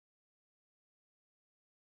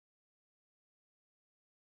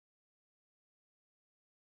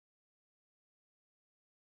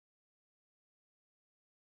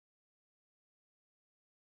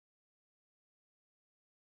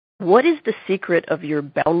What is the secret of your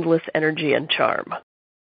boundless energy and charm?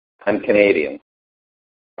 I'm Canadian.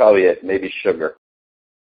 Probably it, maybe sugar.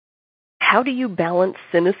 How do you balance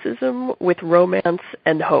cynicism with romance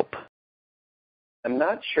and hope? I'm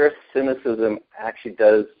not sure if cynicism actually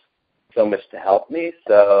does so much to help me,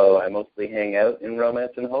 so I mostly hang out in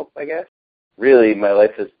romance and hope, I guess. Really, my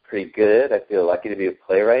life is pretty good. I feel lucky to be a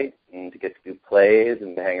playwright and to get to do plays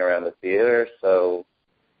and to hang around the theater, so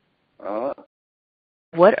I don't know.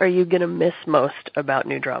 What are you going to miss most about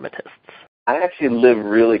New Dramatists? I actually live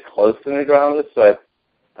really close to New Dramatists, so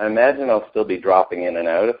I imagine I'll still be dropping in and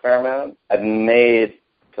out a fair amount. I've made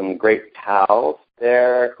some great pals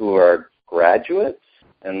there who are graduates,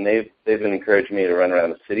 and they've been encouraging me to run around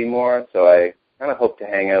the city more, so I kind of hope to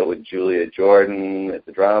hang out with Julia Jordan at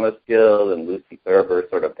the Drama Guild and Lucy Thurber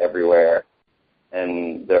sort of everywhere.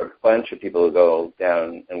 And there are a bunch of people who go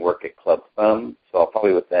down and work at Club Thumb, so I'll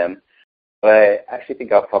probably with them. But I actually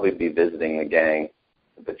think I'll probably be visiting the gang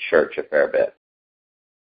at the church a fair bit.